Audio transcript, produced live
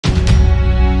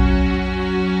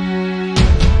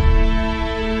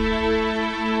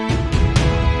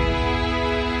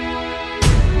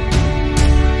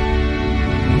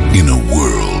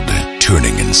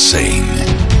insane.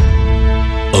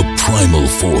 A primal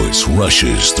force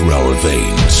rushes through our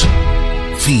veins,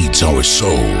 feeds our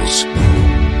souls,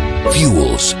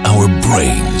 fuels our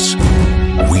brains.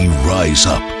 We rise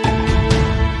up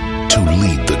to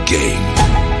lead the game.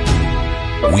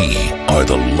 We are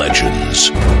the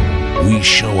legends. We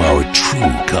show our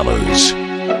true colors,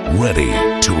 ready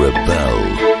to rebel,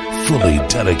 fully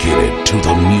dedicated to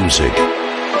the music.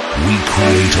 We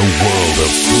create a world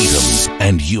of freedom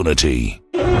and unity.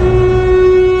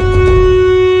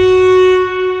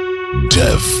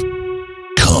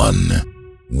 Defqon.1.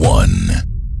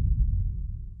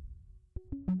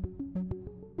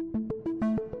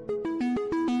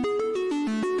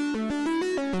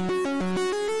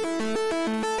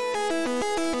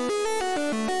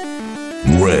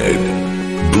 Red,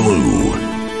 blue,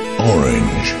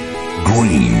 orange,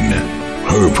 green,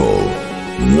 purple,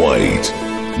 white,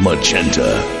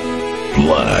 magenta,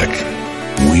 black.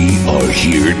 We are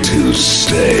here to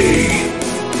stay.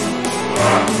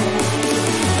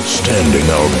 Standing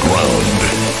our ground,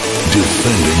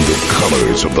 defending the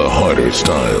colors of the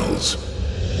Hardstyles.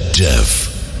 Defqon.1.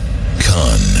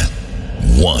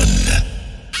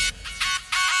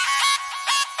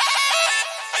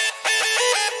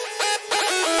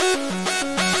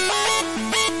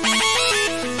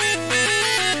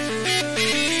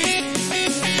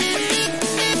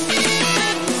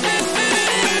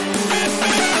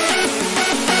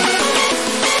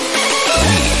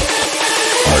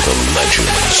 The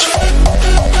legends.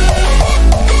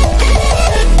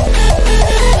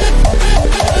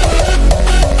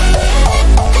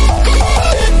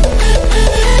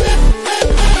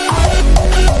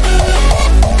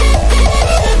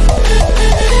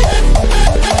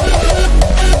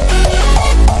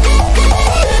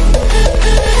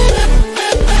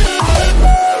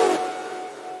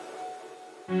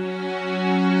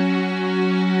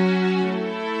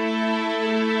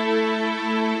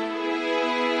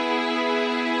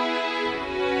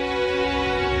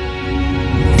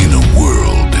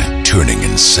 Turning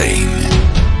insane.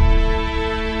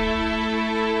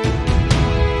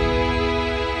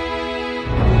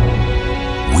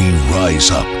 We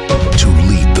rise up to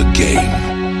lead the game.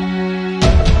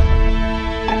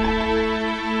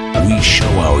 We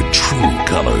show our true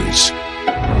colors.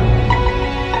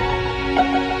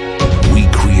 We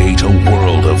create a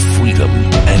world of freedom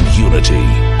and unity.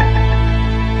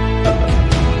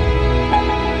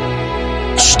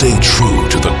 Stay true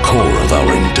to the core of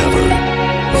our endeavor.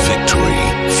 Victory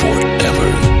forever.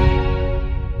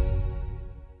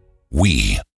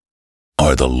 We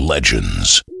are the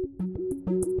legends.